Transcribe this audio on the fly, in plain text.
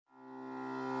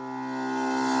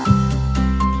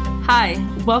Hi,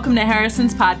 welcome to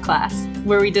Harrison's Pod Class,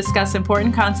 where we discuss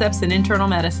important concepts in internal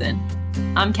medicine.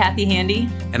 I'm Kathy Handy.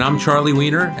 And I'm Charlie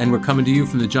Weiner, and we're coming to you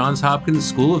from the Johns Hopkins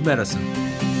School of Medicine.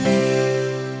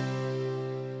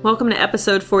 Welcome to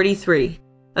episode 43,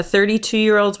 a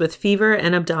 32-year-old with fever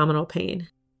and abdominal pain.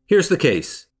 Here's the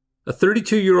case. A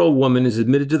 32-year-old woman is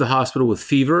admitted to the hospital with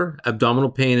fever, abdominal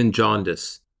pain, and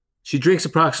jaundice. She drinks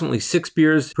approximately 6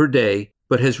 beers per day,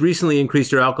 but has recently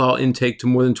increased her alcohol intake to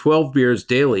more than 12 beers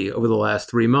daily over the last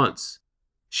 3 months.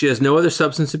 She has no other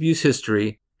substance abuse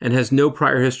history and has no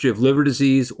prior history of liver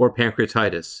disease or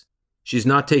pancreatitis. She's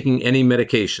not taking any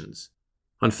medications.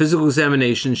 On physical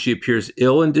examination, she appears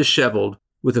ill and disheveled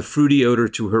with a fruity odor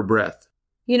to her breath.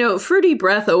 You know, fruity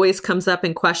breath always comes up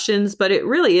in questions, but it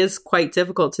really is quite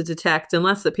difficult to detect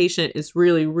unless the patient is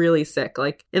really, really sick,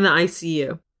 like in the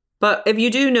ICU. But if you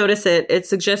do notice it, it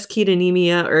suggests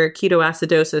ketonemia or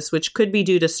ketoacidosis, which could be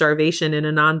due to starvation in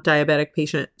a non-diabetic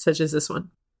patient, such as this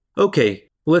one. Okay,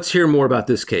 let's hear more about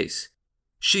this case.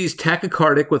 She's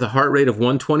tachycardic with a heart rate of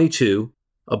 122,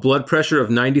 a blood pressure of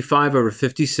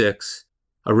 95/56,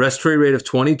 a respiratory rate of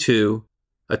 22,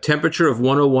 a temperature of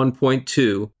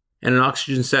 101.2, and an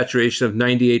oxygen saturation of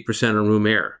 98% on room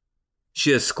air. She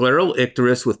has scleral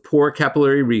icterus with poor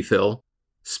capillary refill.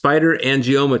 Spider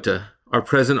angiomata are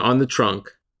present on the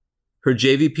trunk. Her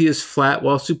JVP is flat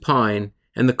while supine,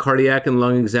 and the cardiac and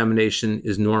lung examination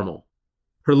is normal.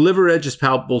 Her liver edge is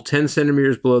palpable 10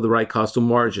 centimeters below the right costal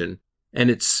margin,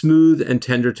 and it's smooth and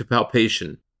tender to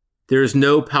palpation. There is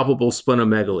no palpable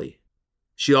splenomegaly.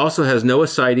 She also has no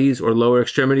ascites or lower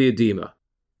extremity edema.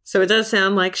 So it does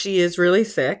sound like she is really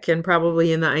sick and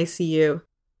probably in the ICU.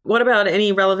 What about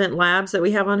any relevant labs that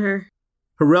we have on her?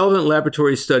 Her relevant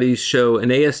laboratory studies show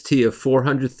an AST of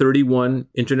 431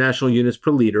 international units per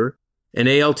liter, an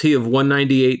ALT of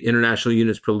 198 international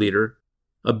units per liter,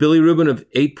 a bilirubin of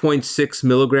 8.6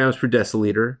 milligrams per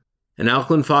deciliter, an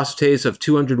alkaline phosphatase of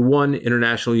 201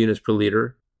 international units per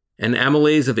liter, an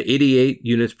amylase of 88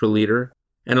 units per liter,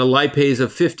 and a lipase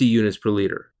of 50 units per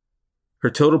liter.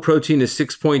 Her total protein is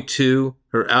 6.2,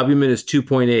 her albumin is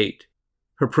 2.8.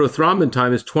 Her prothrombin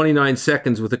time is 29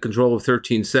 seconds with a control of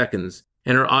 13 seconds,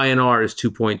 and her INR is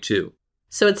 2.2.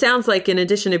 So it sounds like in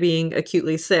addition to being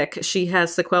acutely sick, she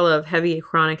has sequelae of heavy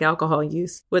chronic alcohol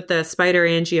use with the spider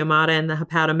angiomata and the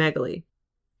hepatomegaly.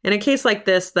 In a case like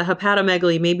this, the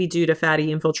hepatomegaly may be due to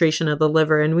fatty infiltration of the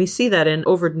liver, and we see that in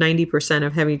over 90%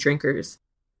 of heavy drinkers.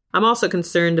 I'm also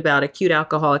concerned about acute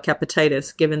alcoholic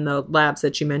hepatitis, given the labs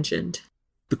that you mentioned.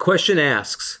 The question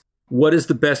asks, what is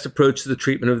the best approach to the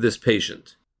treatment of this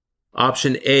patient?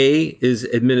 Option A is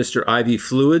administer IV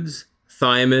fluids,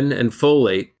 thiamine, and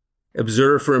folate,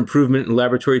 observe for improvement in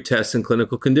laboratory tests and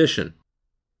clinical condition.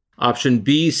 Option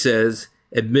B says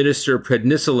administer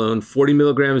prednisolone 40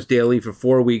 milligrams daily for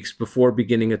 4 weeks before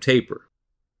beginning a taper.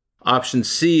 Option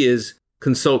C is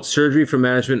consult surgery for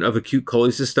management of acute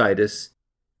cholecystitis.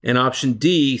 And option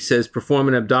D says perform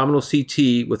an abdominal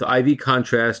CT with IV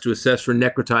contrast to assess for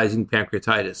necrotizing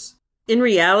pancreatitis. In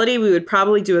reality, we would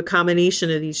probably do a combination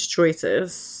of these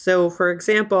choices. So, for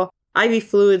example, IV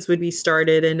fluids would be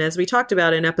started, and as we talked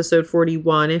about in episode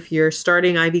 41, if you're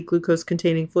starting IV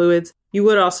glucose-containing fluids, you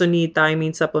would also need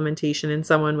thiamine supplementation in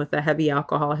someone with a heavy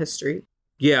alcohol history.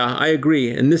 Yeah, I agree.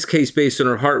 In this case, based on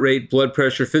her heart rate, blood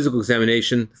pressure, physical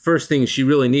examination, the first thing she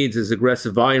really needs is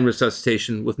aggressive volume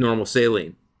resuscitation with normal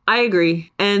saline. I agree.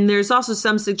 And there's also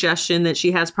some suggestion that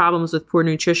she has problems with poor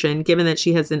nutrition, given that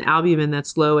she has an albumin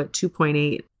that's low at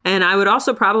 2.8. And I would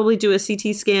also probably do a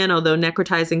CT scan, although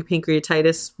necrotizing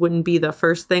pancreatitis wouldn't be the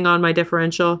first thing on my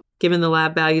differential, given the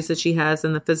lab values that she has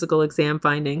and the physical exam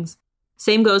findings.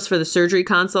 Same goes for the surgery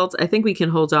consults. I think we can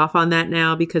hold off on that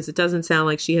now because it doesn't sound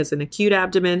like she has an acute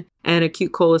abdomen, and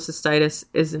acute cholecystitis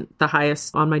isn't the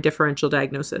highest on my differential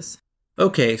diagnosis.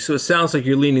 Okay, so it sounds like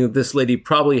you're leaning that this lady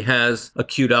probably has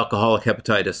acute alcoholic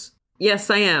hepatitis.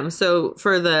 Yes, I am. So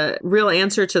for the real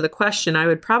answer to the question, I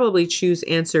would probably choose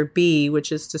answer B,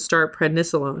 which is to start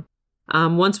prednisolone,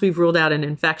 once we've ruled out an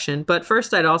infection. But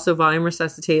first, I'd also volume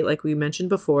resuscitate, like we mentioned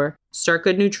before, start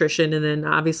good nutrition, and then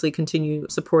obviously continue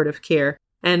supportive care,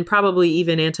 and probably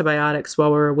even antibiotics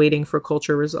while we're waiting for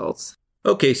culture results.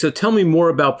 Okay, so tell me more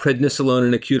about prednisolone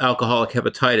and acute alcoholic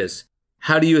hepatitis.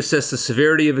 How do you assess the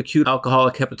severity of acute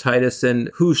alcoholic hepatitis,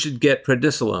 and who should get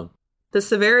prednisolone? The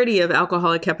severity of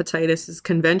alcoholic hepatitis is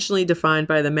conventionally defined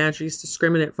by the Maddrey's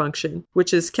discriminant function,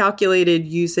 which is calculated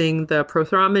using the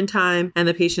prothrombin time and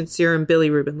the patient's serum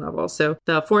bilirubin level. So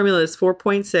the formula is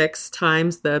 4.6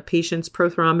 times the patient's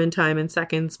prothrombin time in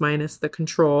seconds minus the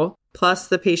control, plus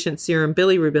the patient's serum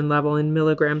bilirubin level in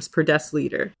milligrams per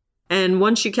deciliter. And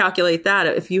once you calculate that,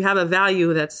 if you have a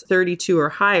value that's 32 or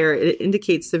higher, it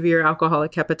indicates severe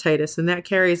alcoholic hepatitis, and that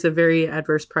carries a very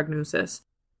adverse prognosis.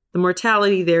 The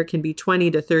mortality there can be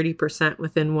 20 to 30%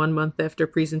 within 1 month after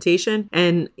presentation,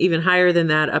 and even higher than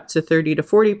that, up to 30 to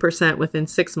 40% within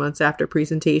 6 months after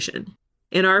presentation.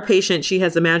 In our patient, she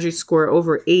has a Maddrey score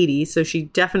over 80, so she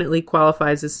definitely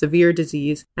qualifies as severe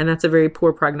disease, and that's a very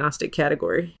poor prognostic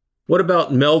category. What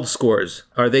about MELD scores?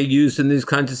 Are they used in these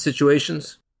kinds of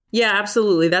situations? Yeah,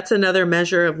 absolutely. That's another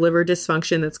measure of liver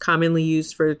dysfunction that's commonly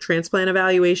used for transplant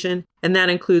evaluation, and that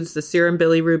includes the serum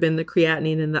bilirubin, the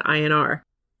creatinine, and the INR.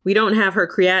 We don't have her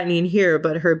creatinine here,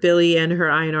 but her bili and her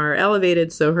INR are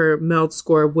elevated, so her MELD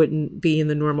score wouldn't be in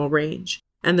the normal range.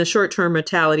 And the short-term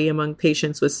mortality among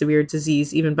patients with severe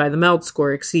disease, even by the MELD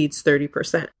score, exceeds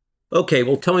 30%. Okay,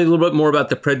 well, tell me a little bit more about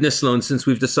the prednisolone since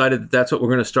we've decided that that's what we're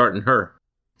going to start in her.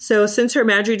 So since her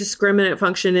Maddrey discriminant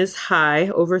function is high,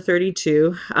 over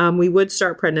 32, we would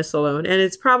start prednisolone. And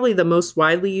it's probably the most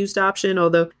widely used option,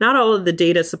 although not all of the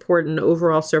data support an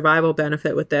overall survival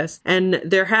benefit with this. And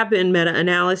there have been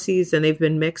meta-analyses and they've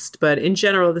been mixed, but in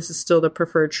general, this is still the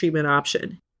preferred treatment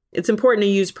option. It's important to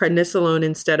use prednisolone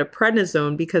instead of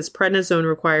prednisone because prednisone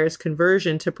requires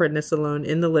conversion to prednisolone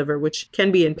in the liver, which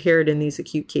can be impaired in these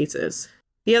acute cases.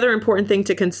 The other important thing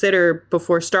to consider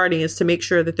before starting is to make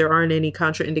sure that there aren't any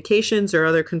contraindications or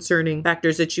other concerning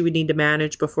factors that you would need to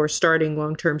manage before starting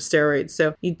long-term steroids.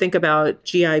 So you'd think about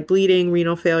GI bleeding,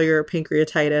 renal failure,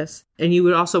 pancreatitis, and you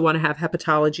would also want to have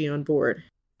hepatology on board.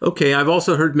 Okay, I've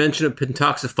also heard mention of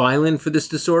pentoxifylline for this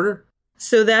disorder.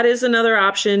 So that is another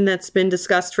option that's been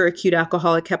discussed for acute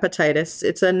alcoholic hepatitis.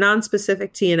 It's a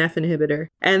non-specific TNF inhibitor,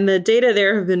 and the data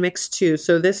there have been mixed too,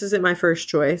 so this isn't my first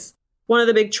choice. One of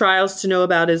the big trials to know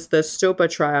about is the STOPA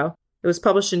trial. It was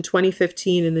published in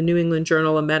 2015 in the New England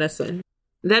Journal of Medicine.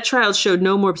 That trial showed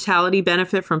no mortality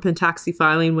benefit from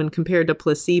pentoxifylline when compared to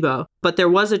placebo, but there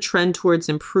was a trend towards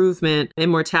improvement in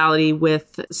mortality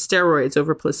with steroids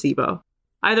over placebo.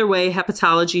 Either way,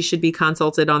 hepatology should be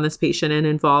consulted on this patient and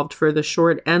involved for the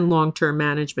short and long-term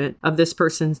management of this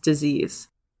person's disease.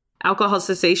 Alcohol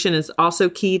cessation is also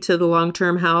key to the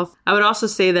long-term health. I would also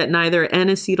say that neither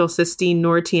N-acetylcysteine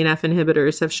nor TNF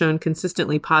inhibitors have shown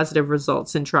consistently positive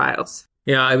results in trials.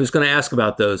 Yeah, I was going to ask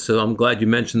about those, so I'm glad you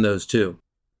mentioned those too.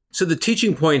 So the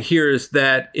teaching point here is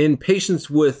that in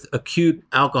patients with acute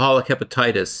alcoholic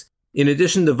hepatitis, in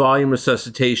addition to volume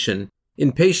resuscitation,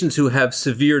 in patients who have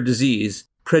severe disease,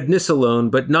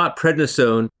 prednisolone, but not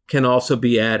prednisone, can also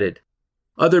be added.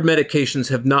 Other medications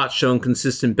have not shown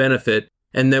consistent benefit,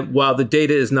 and that while the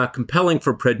data is not compelling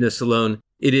for prednisolone,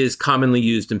 it is commonly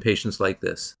used in patients like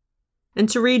this. And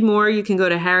to read more, you can go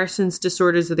to Harrison's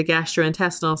Disorders of the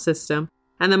Gastrointestinal System,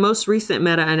 and the most recent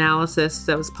meta-analysis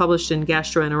that was published in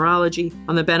Gastroenterology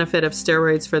on the benefit of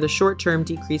steroids for the short-term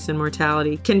decrease in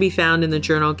mortality can be found in the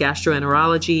journal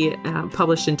Gastroenterology,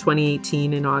 published in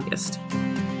 2018 in August.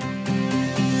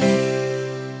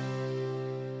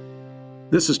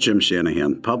 This is Jim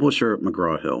Shanahan, publisher at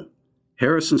McGraw-Hill.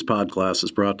 Harrison's Podcast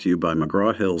is brought to you by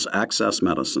McGraw-Hill's Access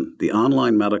Medicine, the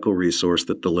online medical resource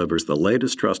that delivers the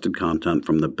latest trusted content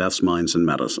from the best minds in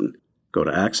medicine. Go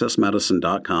to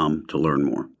accessmedicine.com to learn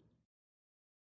more.